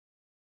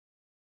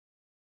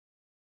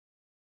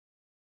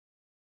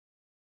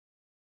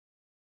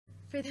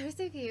For those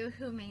of you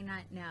who may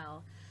not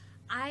know,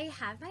 I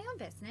have my own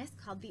business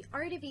called The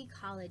Art of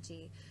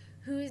Ecology,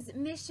 whose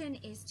mission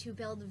is to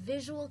build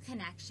visual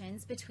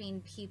connections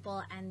between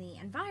people and the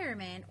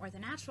environment or the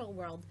natural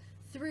world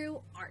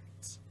through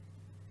art.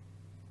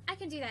 I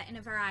can do that in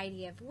a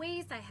variety of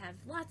ways. I have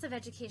lots of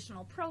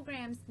educational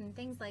programs and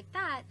things like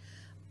that,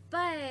 but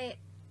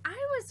I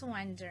was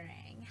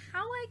wondering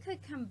how I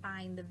could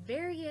combine the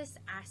various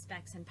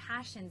aspects and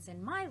passions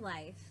in my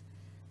life,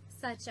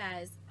 such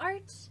as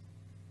art,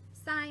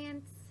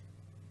 science,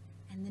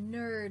 and the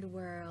nerd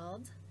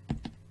world,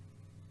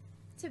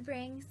 to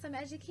bring some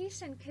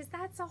education, because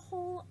that's a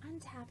whole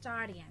untapped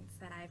audience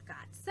that I've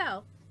got.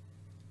 So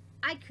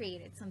I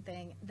created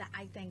something that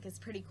I think is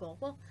pretty cool.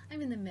 Well,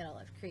 I'm in the middle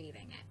of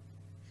creating it.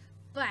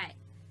 But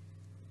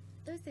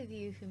those of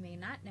you who may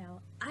not know,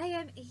 I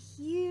am a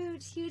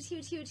huge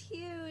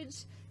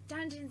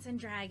Dungeons and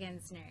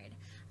Dragons nerd.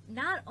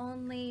 Not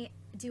only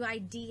do I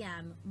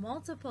DM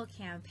multiple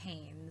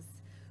campaigns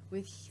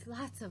with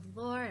lots of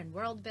lore and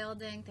world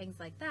building, things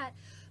like that,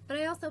 but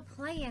I also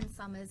play in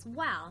some as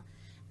well.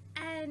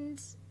 And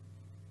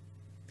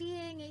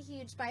being a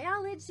huge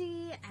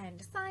biology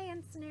and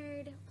science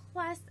nerd,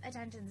 plus a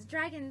Dungeons &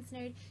 Dragons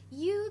nerd,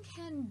 you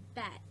can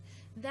bet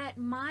that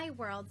my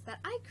worlds that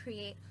I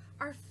create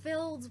are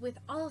filled with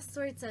all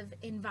sorts of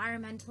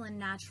environmental and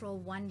natural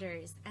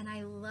wonders. And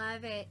I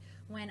love it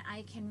when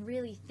I can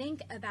really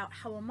think about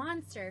how a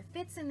monster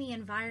fits in the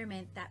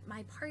environment that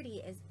my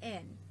party is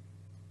in.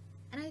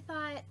 And I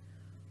thought,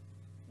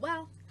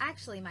 well,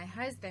 actually my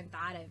husband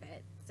thought of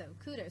it, so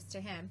kudos to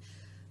him.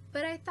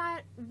 But I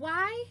thought,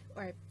 why,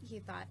 or he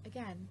thought,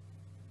 again,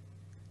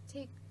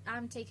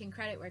 I'm taking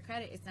credit where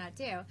credit is not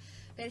due,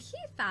 but he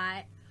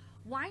thought,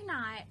 why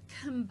not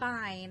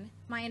combine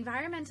my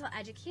environmental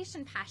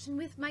education passion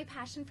with my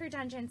passion for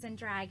Dungeons and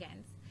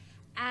Dragons?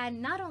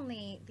 And not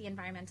only the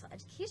environmental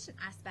education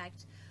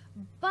aspect,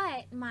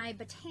 but my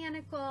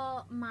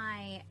botanical,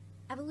 my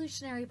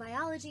evolutionary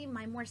biology,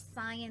 my more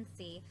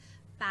sciencey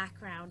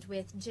background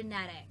with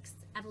genetics,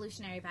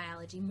 evolutionary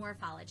biology,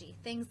 morphology,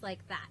 things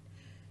like that.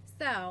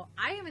 So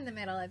I am in the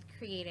middle of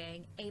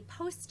creating a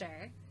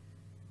poster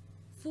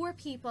for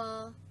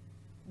people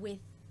with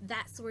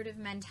that sort of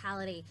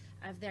mentality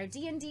of their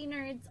D&D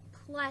nerds,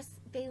 plus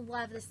they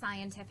love the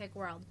scientific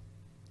world.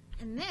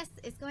 And this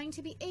is going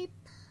to be a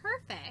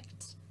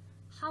perfect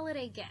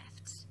holiday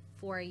gift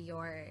for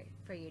your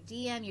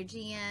DM, your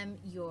GM,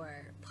 your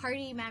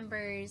party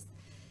members,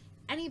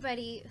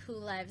 anybody who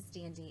loves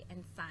D&D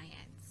and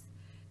science.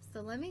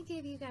 So let me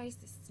give you guys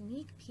a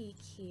sneak peek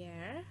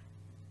here.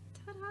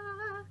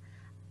 Ta-da!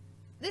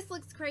 This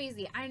looks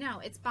crazy. I know,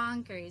 it's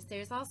bonkers.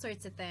 There's all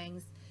sorts of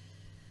things.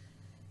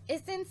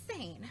 It's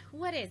insane.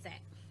 What is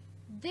it?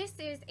 This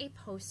is a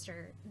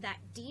poster that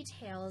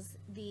details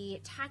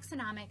the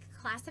taxonomic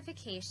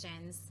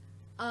classifications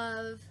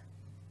of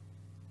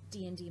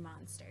D&D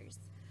monsters.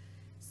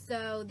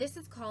 So this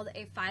is called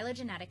a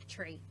phylogenetic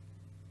tree.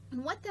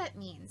 And what that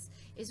means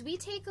is we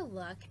take a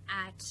look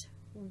at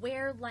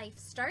where life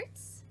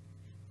starts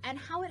and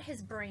how it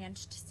has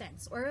branched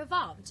since, or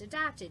evolved,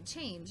 adapted,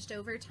 changed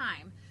over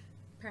time.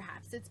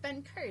 Perhaps it's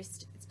been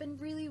cursed. It's been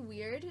really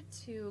weird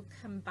to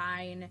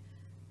combine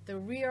the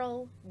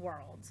real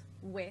world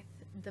with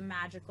the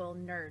magical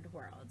nerd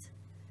world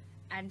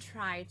and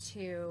try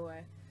to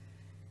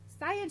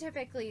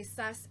scientifically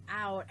suss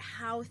out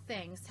how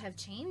things have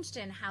changed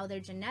and how their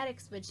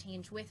genetics would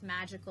change with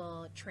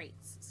magical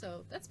traits.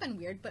 So that's been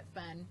weird but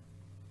fun.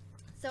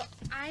 So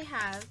I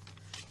have,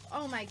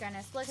 oh my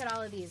goodness, look at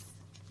all of these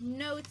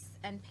notes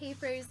and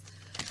papers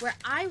where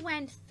I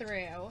went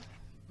through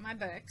my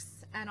books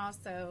and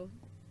also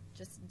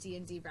just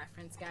D&D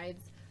reference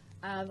guides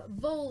of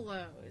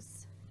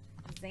Volos,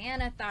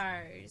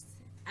 Xanathars,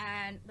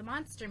 and the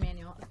monster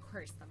manual, of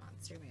course the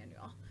monster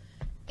manual,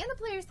 and the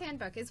player's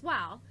handbook as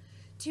well,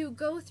 to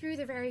go through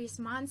the various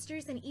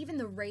monsters and even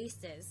the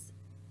races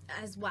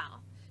as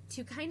well,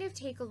 to kind of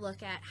take a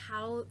look at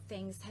how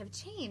things have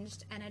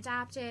changed and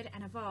adapted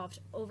and evolved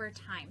over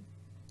time.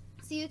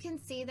 So you can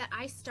see that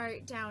I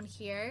start down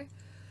here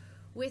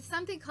with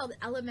something called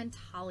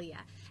Elementalia,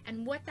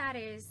 and what that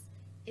is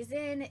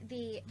in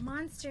the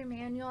monster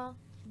manual,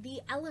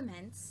 the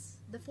elements,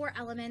 the 4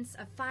 elements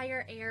of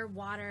fire, air,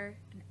 water,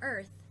 and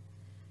earth.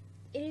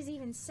 It is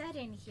even said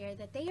in here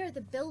that they are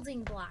the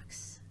building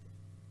blocks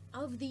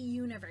of the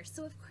universe.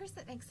 So of course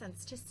it makes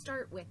sense to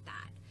start with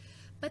that.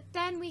 But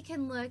then we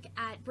can look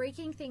at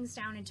breaking things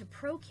down into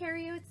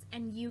prokaryotes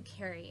and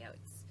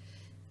eukaryotes.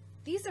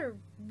 These are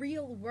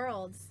real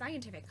world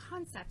scientific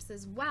concepts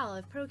as well,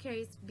 of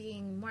prokaryotes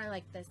being more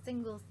like the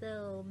single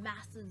cell,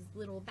 massive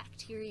little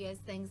bacteria,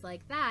 things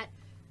like that.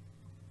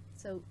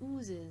 So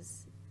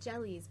oozes,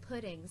 jellies,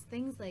 puddings,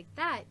 things like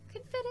that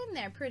could fit in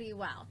there pretty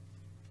well.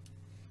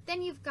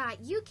 Then you've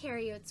got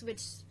eukaryotes,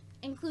 which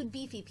include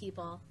beefy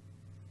people,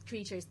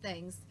 creatures,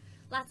 things,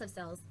 lots of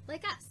cells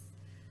like us.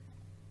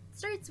 It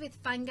starts with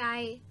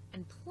fungi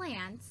and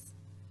plants.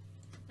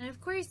 And of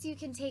course you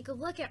can take a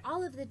look at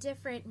all of the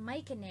different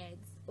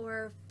myconids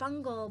or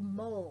fungal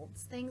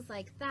molds, things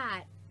like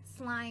that,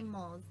 slime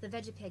molds, the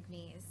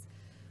vegapygmies.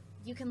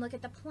 You can look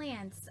at the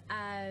plants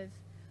of,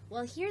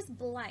 well, here's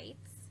blights.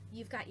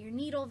 You've got your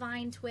needle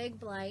vine twig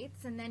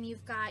blights, and then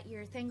you've got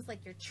your things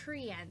like your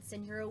tree ants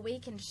and your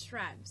awakened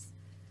shrubs.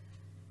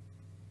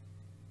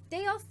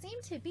 They all seem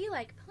to be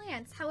like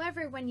plants.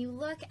 However, when you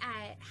look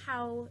at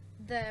how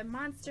the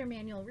monster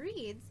manual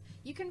reads,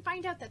 you can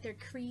find out that they're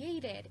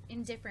created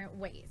in different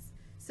ways.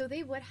 So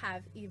they would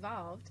have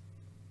evolved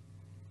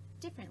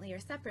differently or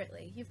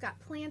separately. You've got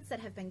plants that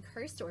have been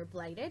cursed or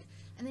blighted,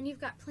 and then you've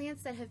got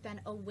plants that have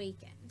been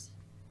awakened.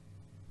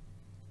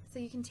 So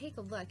you can take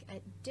a look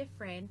at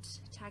different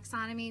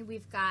taxonomy.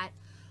 We've got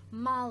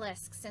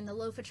mollusks and the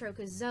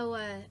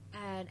Lophotrochozoa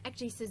and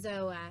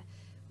Ecdysozoa.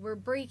 We're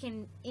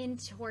breaking in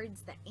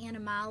towards the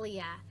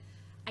Animalia.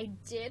 I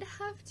did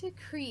have to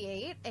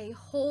create a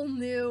whole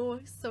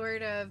new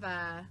sort of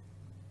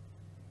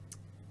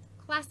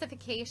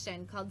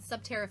classification called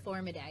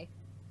Subterraformidae,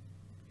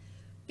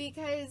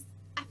 because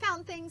I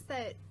found things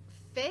that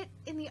fit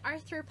in the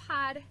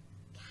arthropod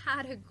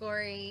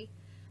category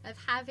of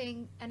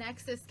having an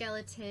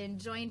exoskeleton,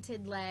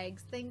 jointed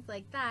legs, things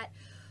like that,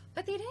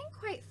 but they didn't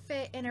quite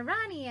fit in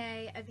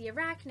Araneae of the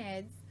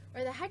arachnids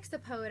or the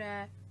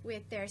hexapoda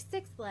with their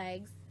 6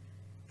 legs,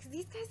 because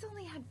these guys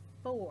only had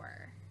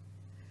 4.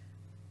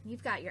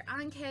 You've got your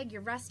Ankeg,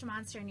 your Rust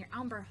Monster, and your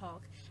Umber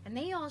Hulk, and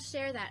they all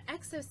share that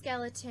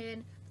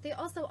exoskeleton, but they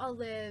also all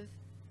live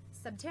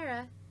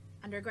subterra,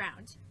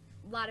 underground.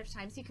 A lot of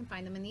times you can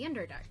find them in the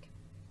Underdark.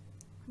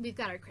 We've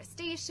got our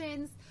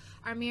crustaceans,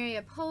 our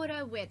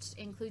Myriapoda, which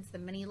includes the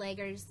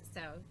mini-leggers,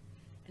 so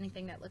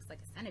anything that looks like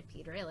a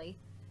centipede, really.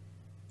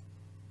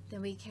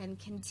 Then we can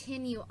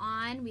continue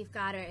on. We've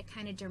got our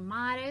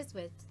Echinodermatas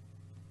with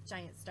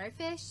giant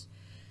starfish.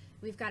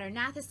 We've got our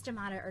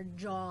Gnathostomata, or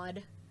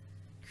jawed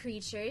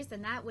creatures,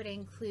 and that would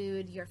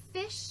include your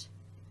fish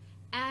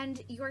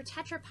and your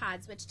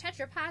tetrapods, which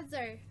tetrapods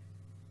are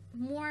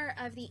more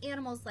of the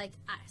animals like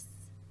us.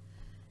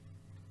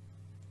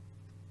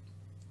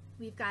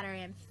 We've got our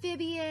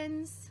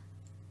amphibians.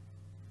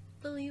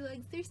 Billy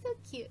legs, they're so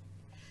cute.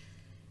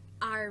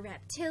 Our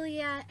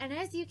reptilia, and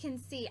as you can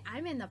see,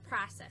 I'm in the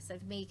process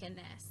of making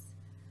this.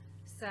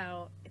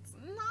 So it's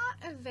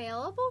not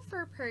available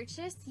for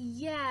purchase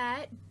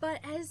yet, but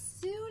as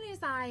soon as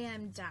I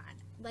am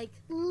done, like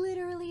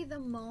literally the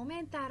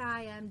moment that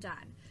I am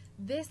done,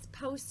 this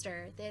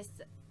poster, this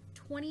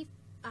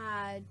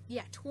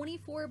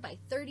 24 by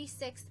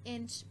 36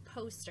 inch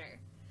poster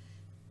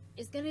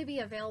is going to be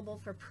available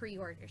for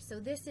pre-order. So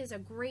this is a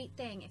great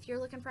thing. If you're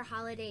looking for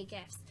holiday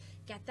gifts,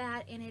 get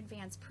that in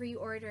advance,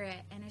 pre-order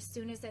it, and as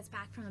soon as it's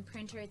back from the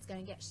printer, it's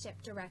going to get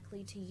shipped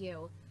directly to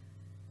you.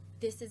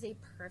 This is a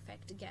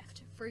perfect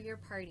gift for your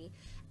party.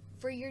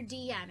 For your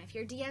DM, if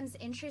your DM's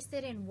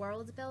interested in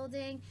world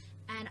building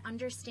and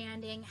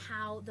understanding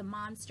how the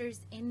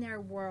monsters in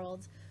their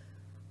world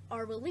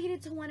are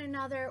related to one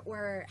another,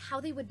 or how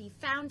they would be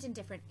found in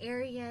different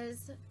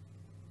areas,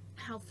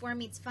 how form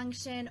meets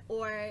function,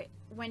 or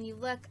when you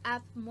look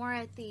up more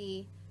at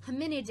the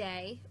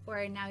hominidae,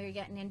 or now you're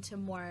getting into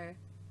more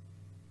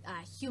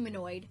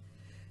humanoid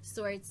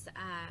sorts,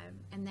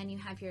 and then you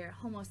have your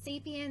Homo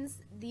sapiens.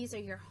 These are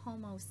your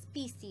Homo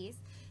species.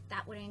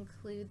 That would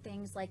include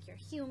things like your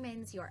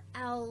humans, your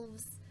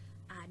elves,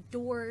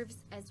 dwarves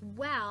as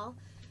well.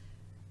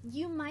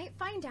 You might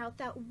find out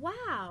that,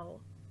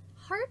 wow,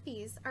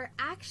 harpies are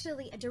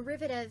actually a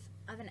derivative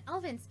of an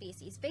elven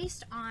species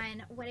based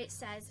on what it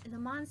says in the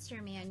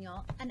monster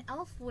manual. An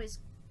elf was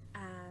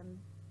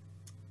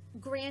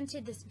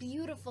granted this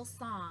beautiful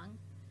song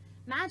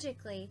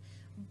magically,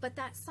 but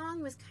that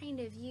song was kind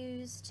of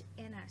used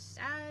in a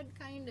sad,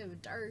 kind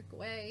of dark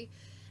way,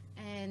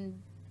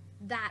 and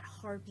that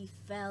harpy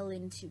fell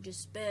into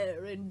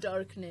despair and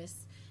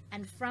darkness,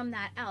 and from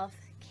that elf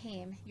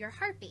came your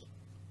harpy.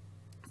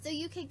 So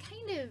you could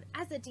kind of,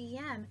 as a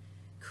DM,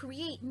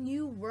 create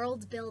new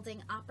world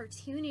building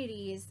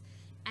opportunities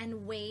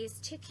and ways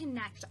to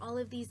connect all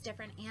of these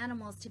different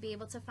animals to be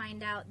able to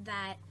find out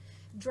that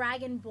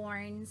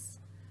dragonborns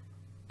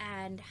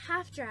and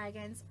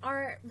half-dragons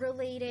are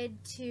related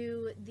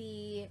to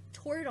the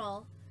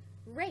turtle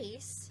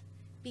race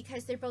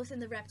because they're both in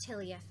the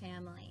reptilia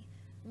family.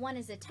 One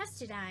is a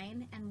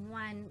testudine and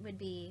one would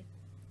be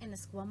in the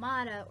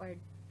squamata or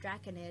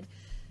draconid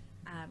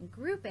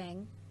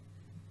grouping.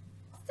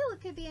 Still,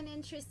 it could be an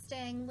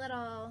interesting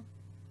little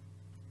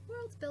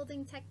world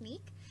building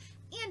technique.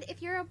 And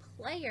if you're a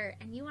player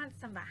and you want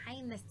some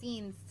behind the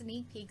scenes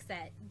sneak peeks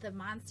at the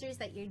monsters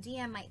that your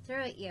DM might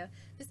throw at you,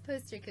 this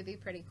poster could be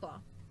pretty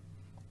cool.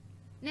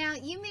 Now,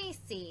 you may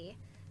see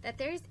that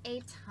there's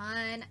a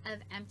ton of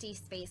empty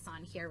space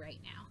on here right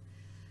now.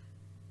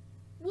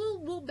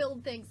 We'll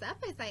build things up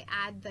as I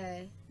add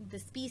the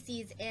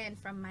species in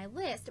from my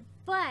list,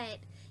 but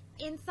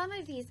in some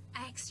of these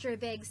extra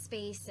big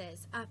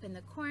spaces, up in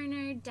the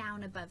corner,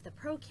 down above the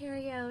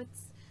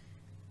prokaryotes,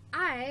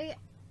 I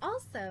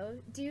also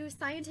do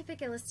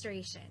scientific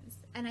illustrations,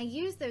 and I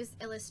use those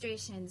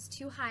illustrations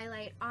to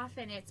highlight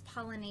often its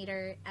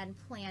pollinator and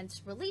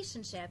plant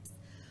relationships,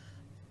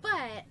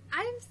 But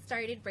I've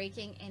started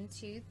breaking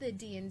into the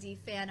D&D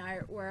fan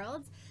art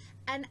world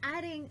and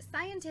adding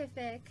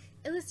scientific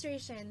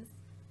illustrations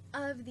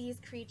of these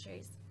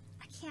creatures.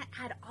 I can't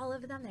add all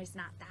of them, there's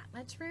not that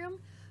much room,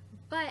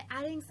 but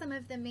adding some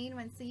of the main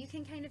ones so you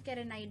can kind of get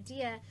an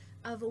idea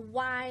of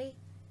why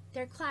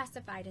they're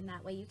classified in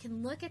that way. You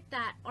can look at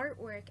that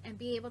artwork and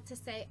be able to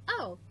say,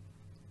 oh,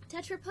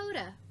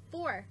 tetrapoda,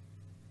 4,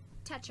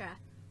 tetra,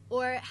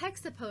 or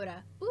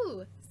hexapoda,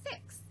 ooh,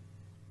 6.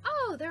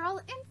 Oh, they're all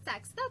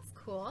insects, that's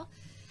cool.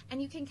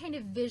 And you can kind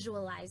of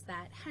visualize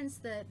that, hence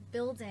the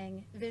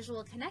building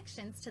visual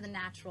connections to the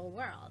natural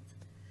world.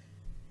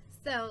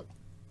 So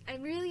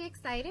I'm really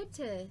excited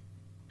to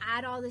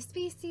add all the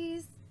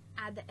species,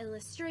 add the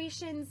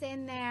illustrations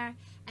in there,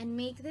 and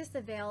make this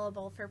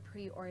available for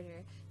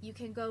pre-order. You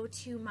can go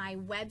to my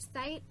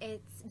website.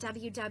 It's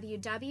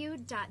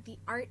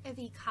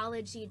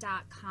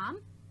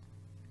www.theartofecology.com,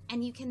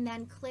 and you can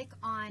then click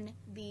on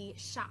the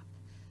shop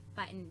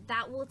button.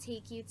 That will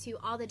take you to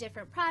all the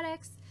different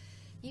products.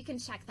 You can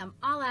check them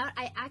all out.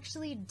 I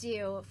actually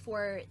do,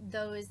 for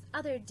those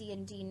other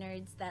D&D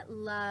nerds that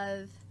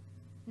love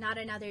Not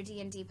Another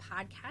D&D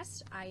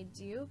podcast, I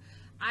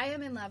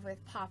am in love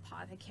with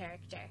Pawpaw, the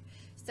character.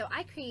 So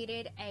I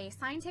created a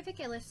scientific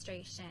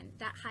illustration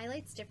that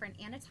highlights different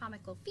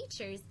anatomical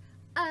features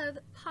of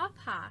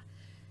Pawpaw.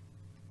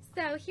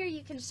 So here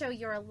you can show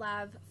your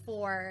love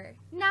for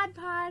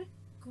NADPOD.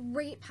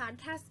 Great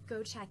podcast.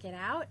 Go check it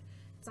out.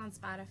 It's on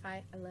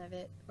Spotify. I love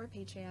it. Or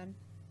Patreon.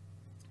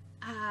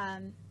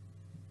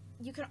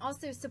 You can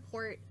also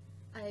support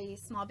a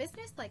small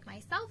business like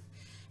myself,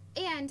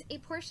 and a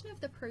portion of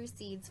the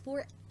proceeds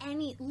for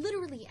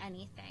literally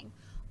anything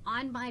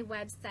on my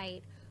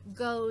website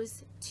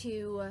goes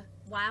to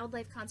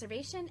wildlife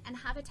conservation and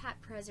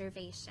habitat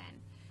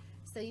preservation.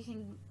 So you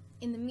can,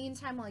 in the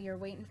meantime, while you're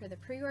waiting for the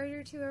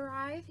pre-order to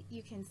arrive,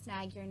 you can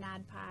snag your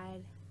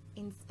NADPOD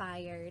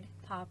inspired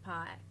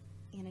Pawpaw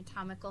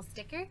anatomical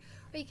sticker,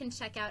 or you can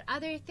check out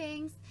other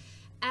things.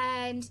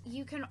 And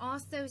you can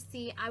also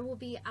see I will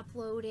be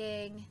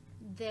uploading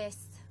this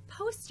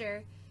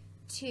poster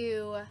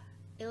to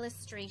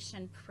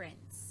illustration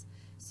prints,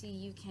 so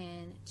you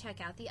can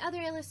check out the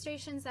other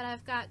illustrations that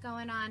I've got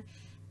going on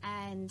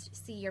and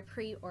see your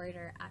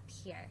pre-order up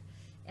here.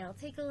 It'll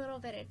take a little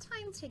bit of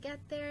time to get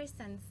there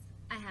since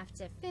I have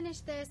to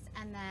finish this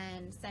and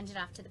then send it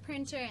off to the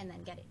printer and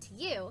then get it to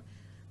you,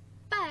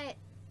 but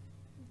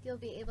you'll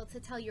be able to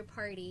tell your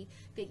party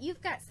that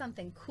you've got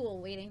something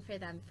cool waiting for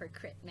them for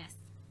Christmas.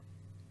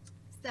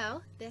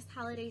 So this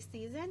holiday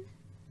season,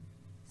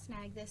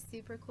 snag this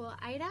super cool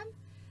item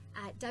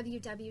at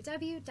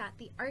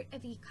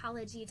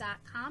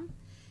www.theartofecology.com.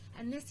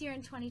 And this year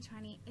in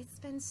 2020, it's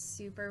been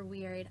super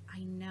weird.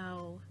 I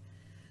know.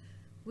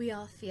 We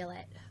all feel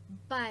it.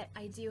 But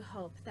I do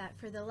hope that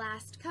for the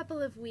last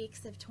couple of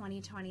weeks of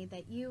 2020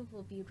 that you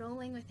will be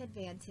rolling with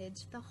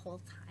advantage the whole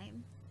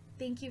time.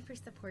 Thank you for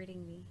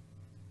supporting me.